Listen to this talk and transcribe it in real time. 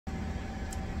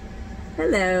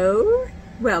Hello,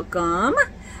 welcome.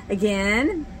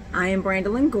 Again, I am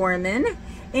Brandalyn Gorman,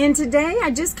 and today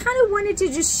I just kind of wanted to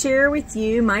just share with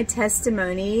you my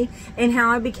testimony and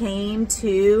how I became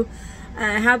saved.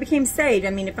 I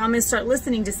mean, if I'm going to start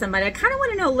listening to somebody, I kind of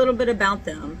want to know a little bit about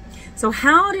them. So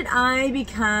how did I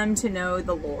become to know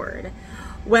the Lord?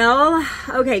 Well,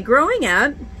 okay, growing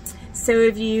up, so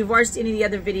if you've watched any of the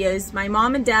other videos, my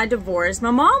mom and dad divorced.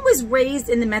 My mom was raised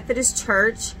in the Methodist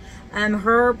Church,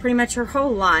 pretty much her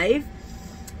whole life.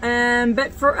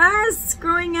 But for us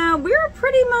growing up, we were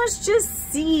pretty much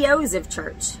just CEOs of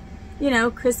church. You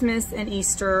know, Christmas and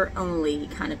Easter only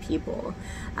kind of people.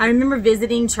 I remember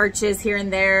visiting churches here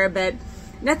and there, but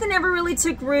nothing ever really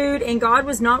took root, and God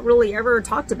was not really ever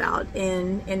talked about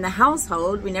in the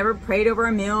household. We never prayed over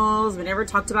our meals. We never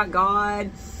talked about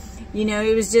God. You know,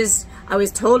 it was just, I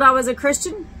was told I was a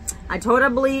Christian. I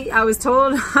was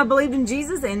told I believed in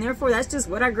Jesus, and therefore that's just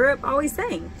what I grew up always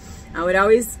saying. I would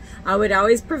always,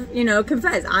 you know,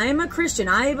 confess, I am a Christian.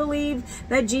 I believe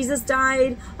that Jesus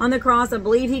died on the cross. I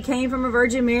believe he came from a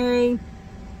Virgin Mary.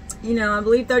 You know, I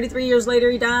believe 33 years later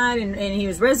he died and he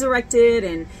was resurrected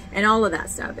and all of that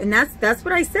stuff. And that's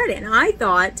what I said. And I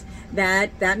thought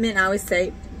that meant I was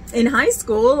saved. In high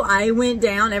school, I went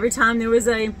down every time there was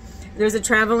a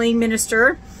traveling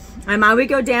minister. I would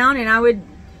go down and I would,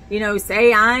 you know,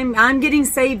 say I'm getting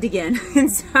saved again. And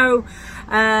so,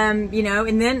 you know,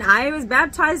 and then I was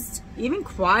baptized even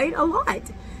quite a lot.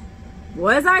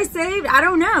 Was I saved? I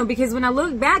don't know, because when I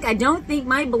look back, I don't think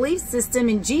my belief system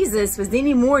in Jesus was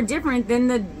any more different than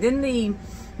the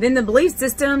belief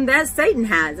system that Satan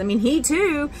has. I mean, he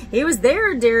was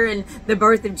there during the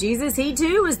birth of Jesus. He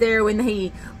too was there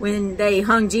when they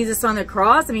hung Jesus on the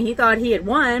cross. I mean, he thought he had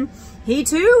won. He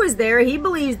too was there. He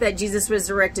believes that Jesus was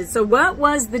resurrected. So what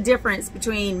was the difference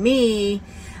between me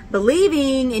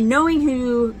believing and knowing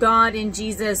who God and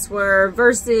Jesus were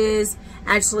versus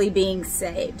actually being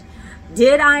saved?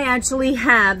 Did I actually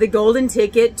have the golden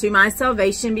ticket to my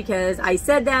salvation because I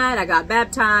said that, I got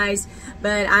baptized?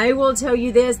 But I will tell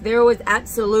you this, there was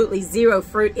absolutely zero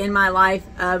fruit in my life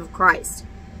of Christ.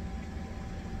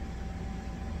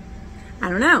 I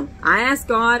don't know. I asked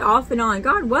God off and on,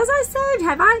 God, was I saved?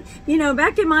 Have I, you know,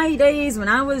 back in my days when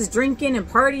I was drinking and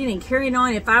partying and carrying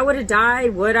on, if I would have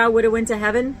died, would I have went to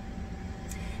heaven?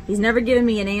 He's never given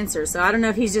me an answer. So I don't know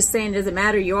if he's just saying, does it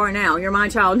matter? You are now. You're my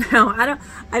child now.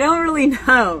 I don't really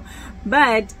know.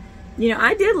 But, you know,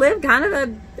 I did live kind of a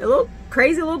little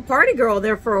crazy little party girl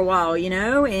there for a while, you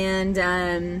know, and,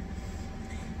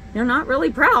 you know, not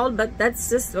really proud, but that's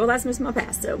just, well, that's just my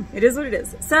past. So it is what it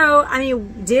is. So, I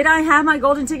mean, did I have my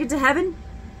golden ticket to heaven?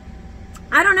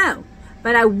 I don't know.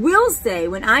 But I will say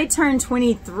when I turned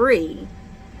 23,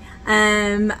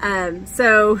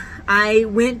 so I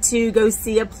went to go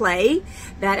see a play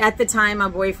that at the time my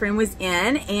boyfriend was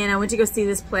in, and I went to go see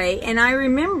this play, and I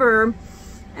remember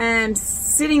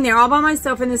sitting there all by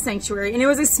myself in the sanctuary, and it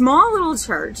was a small little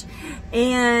church,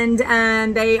 and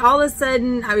they all of a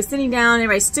sudden, I was sitting down,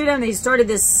 everybody stood up, and they started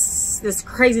this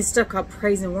crazy stuff called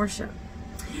praise and worship,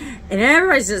 and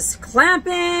everybody's just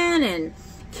clapping and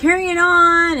carrying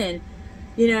on, and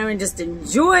you know, and just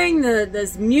enjoying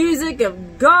this music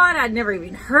of God I'd never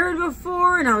even heard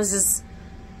before. And I was just,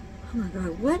 oh my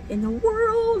God, what in the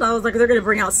world? I was like, they're going to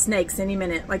bring out snakes any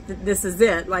minute. Like, this is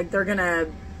it. Like, they're going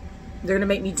to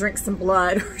make me drink some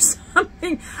blood or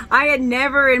something. I had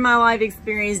never in my life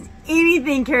experienced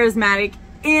anything charismatic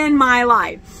in my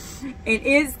life. And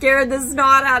it scared the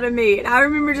snot out of me. And I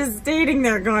remember just standing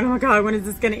there going, oh my God, when is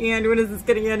this going to end? When is this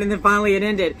going to end? And then finally it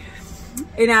ended.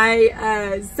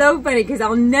 And so funny, because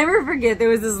I'll never forget, there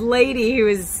was this lady who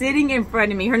was sitting in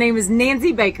front of me. Her name was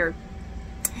Nancy Baker.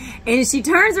 And she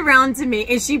turns around to me,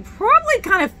 and she probably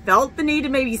kind of felt the need to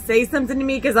maybe say something to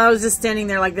me, because I was just standing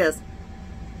there like this.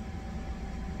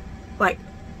 Like,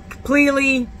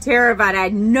 completely terrified. I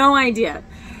had no idea.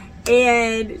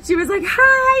 And she was like,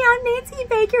 hi, I'm Nancy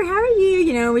Baker. How are you?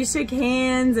 You know, we shook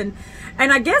hands, and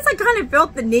I guess I kind of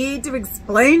felt the need to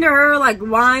explain to her, like,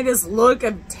 why this look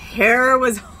of terror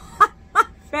was on my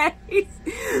face.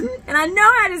 And I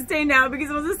know how to stand out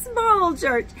because it was a small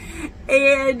church.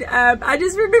 And I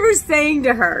just remember saying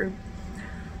to her,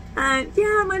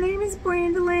 yeah, my name is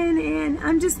Brandalyn, and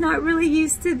I'm just not really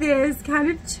used to this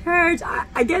kind of church.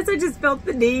 I guess I just felt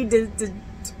the need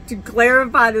to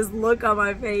clarify this look on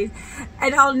my face.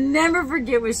 And I'll never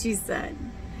forget what she said.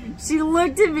 She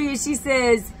looked at me and she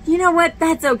says, you know what,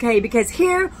 that's okay, because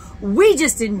here we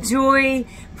just enjoy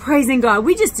praising God.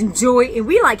 We just enjoy, and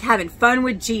we like having fun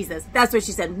with Jesus. That's what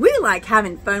she said. We like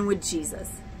having fun with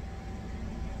Jesus.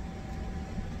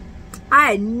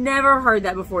 I had never heard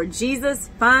that before. Jesus,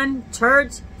 fun,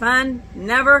 church, fun,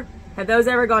 never. Have those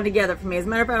ever gone together for me? As a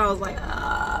matter of fact, I was like,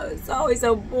 oh, it's always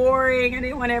so boring. I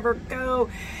didn't want to ever go.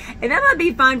 And that might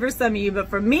be fine for some of you, but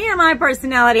for me and my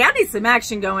personality, I need some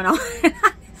action going on.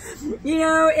 You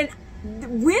know, and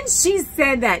when she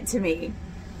said that to me,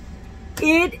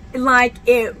 it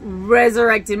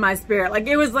resurrected my spirit. Like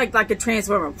it was like a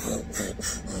transformer.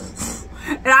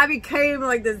 And I became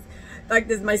like this,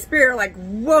 my spirit like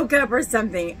woke up or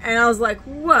something. And I was like,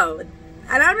 whoa.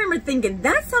 And I remember thinking,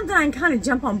 that's something I can kind of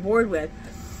jump on board with.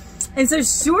 And so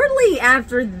shortly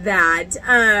after that,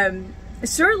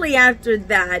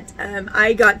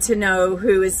 I got to know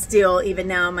who is still, even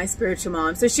now, my spiritual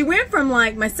mom. So she went from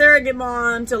like my surrogate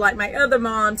mom to like my other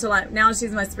mom to like, now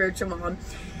she's my spiritual mom.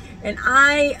 And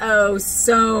I owe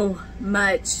so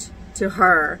much to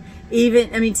her,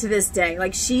 even, I mean, to this day.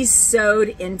 Like she sewed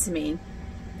into me.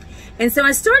 And so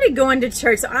I started going to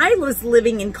church. So I was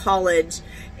living in college,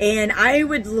 and I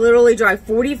would literally drive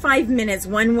 45 minutes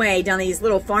one way down these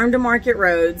little farm to market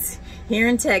roads. Here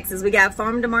in Texas, we got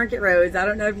farm to market roads. I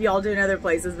don't know if y'all do in other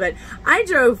places, but I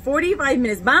drove 45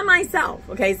 minutes by myself.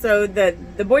 Okay, so the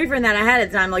boyfriend that I had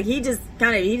at the time, like he just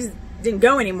didn't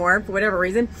go anymore for whatever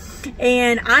reason.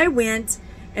 And I went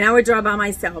and I would drive by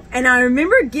myself. And I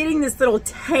remember getting this little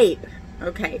tape.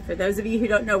 Okay, for those of you who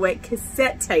don't know what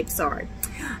cassette tapes are,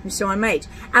 I'm showing my age.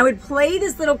 I would play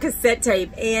this little cassette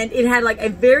tape, and it had like a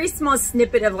very small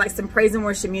snippet of like some praise and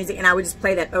worship music, and I would just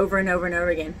play that over and over and over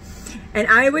again. And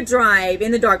I would drive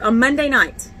in the dark on Monday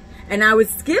night, and I would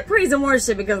skip praise and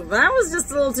worship because that was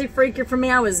just a little too freaky for me.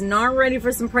 I was not ready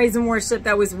for some praise and worship.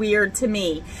 That was weird to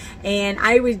me. And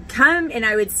I would come and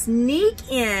I would sneak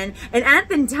in, and at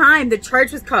the time the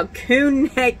church was called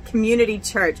Coon Neck Community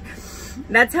Church.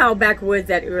 That's how backwoods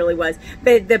that it really was.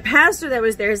 But the pastor that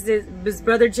was there was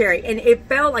Brother Jerry, and it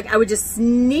felt like I would just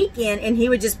sneak in and he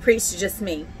would just preach to just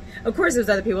me. Of course there was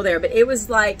other people there, but it was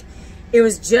like, it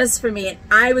was just for me, and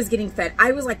I was getting fed.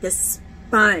 I was like this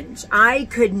sponge. I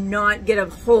could not get a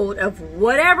hold of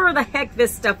whatever the heck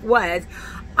this stuff was.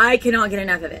 I could not get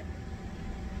enough of it.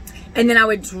 And then I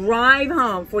would drive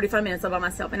home 45 minutes all by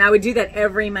myself. And I would do that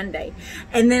every Monday.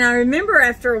 And then I remember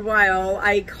after a while,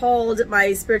 I called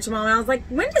my spiritual mom and I was like,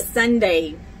 when does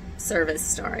Sunday service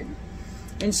start?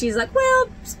 And she's like, well,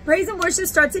 praise and worship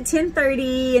starts at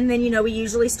 10:30. And then, you know, we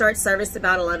usually start service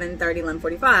about 11:30,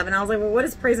 11:45. And I was like, well, what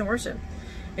is praise and worship?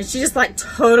 And she just like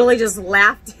totally just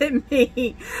laughed at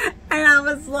me. And I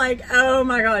was like, oh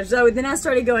my gosh. So then I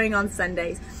started going on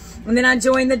Sundays. And then I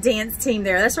joined the dance team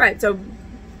there. That's right. So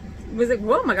was like,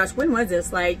 oh my gosh, when was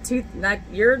this? Like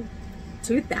year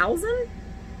 2000?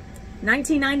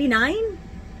 1999?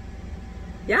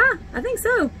 Yeah, I think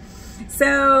so.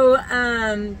 So,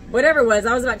 whatever it was,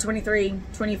 I was about 23,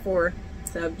 24.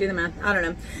 So do the math. I don't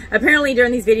know. Apparently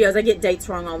during these videos, I get dates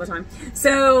wrong all the time.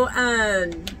 So,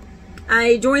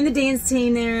 I joined the dance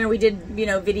team there. We did, you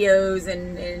know, videos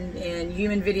and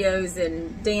human videos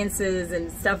and dances and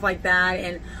stuff like that.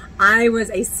 And I was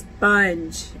a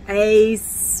sponge.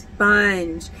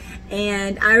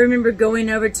 And I remember going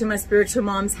over to my spiritual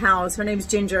mom's house. Her name's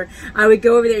Ginger. I would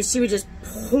go over there. She would just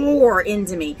pour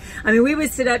into me. I mean, we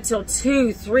would sit up till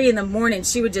 2, 3 in the morning.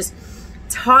 She would just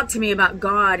talk to me about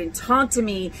God and talk to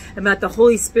me about the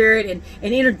Holy Spirit and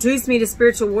introduce me to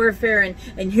spiritual warfare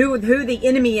and who the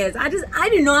enemy is. I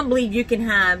do not believe you can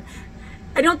have,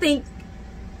 I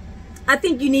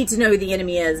think you need to know who the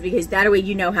enemy is, because that way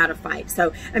you know how to fight.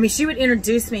 So, I mean, she would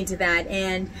introduce me to that.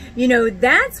 And, you know,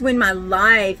 that's when my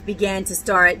life began to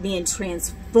start being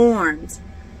transformed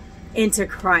into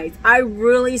Christ. I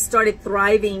really started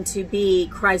thriving to be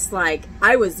Christ-like.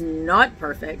 I was not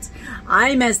perfect.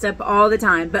 I messed up all the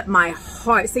time, but my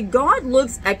heart, see, God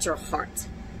looks at your heart.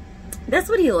 That's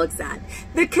what he looks at.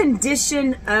 The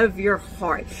condition of your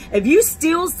heart. If you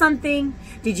steal something,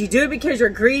 did you do it because you're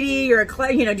greedy or,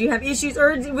 you know, do you have issues,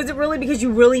 or was it really because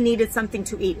you really needed something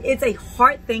to eat? It's a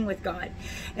heart thing with God.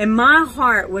 And my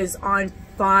heart was on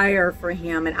fire for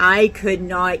him, and I could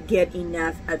not get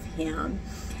enough of him.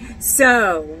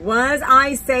 So, was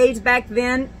I saved back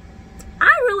then? I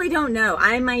really don't know.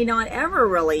 I may not ever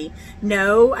really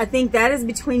know. I think that is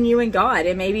between you and God.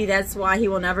 And maybe that's why he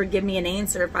will never give me an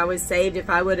answer if I was saved, if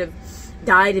I would have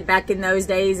died back in those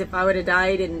days, if I would have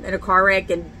died in a car wreck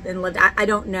and lived. I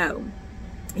don't know.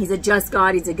 He's a just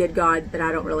God. He's a good God, but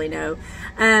I don't really know.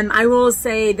 I will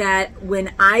say that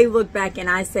when I look back and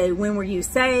I say, when were you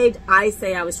saved? I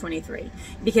say I was 23,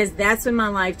 because that's when my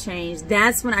life changed.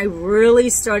 That's when I really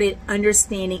started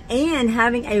understanding and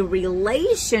having a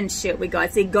relationship with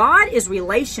God. See, God is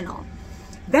relational.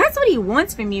 That's what he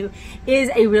wants from you, is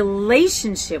a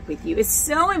relationship with you. It's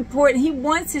so important. He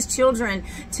wants his children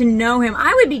to know him.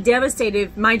 I would be devastated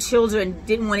if my children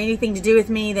didn't want anything to do with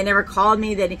me. They never called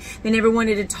me. They never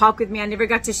wanted to talk with me. I never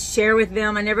got to share with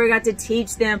them. I never got to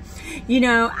teach them. You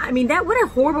know, I mean, what a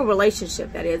horrible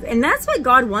relationship that is. And that's what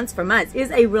God wants from us,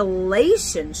 is a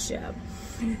relationship.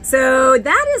 So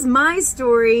that is my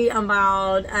story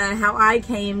about how I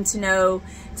came to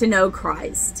know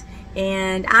Christ.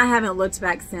 And I haven't looked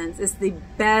back since. It's the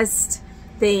best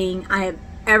thing I have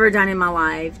ever done in my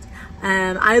life.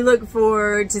 I look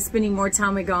forward to spending more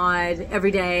time with God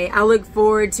every day. I look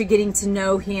forward to getting to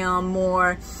know him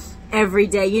more every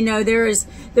day. You know, there's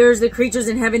the creatures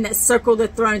in heaven that circle the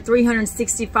throne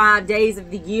 365 days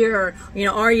of the year, you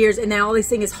know, our years, and then all they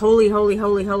sing is holy, holy,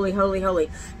 holy, holy, holy, holy,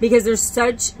 because there's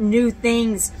such new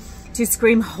things to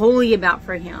scream holy about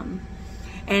for him.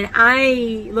 And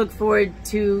I look forward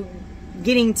to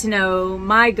getting to know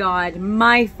my God,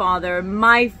 my Father,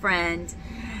 my friend,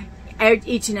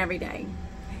 each and every day.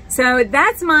 So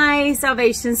that's my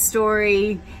salvation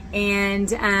story.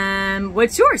 And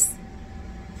what's yours?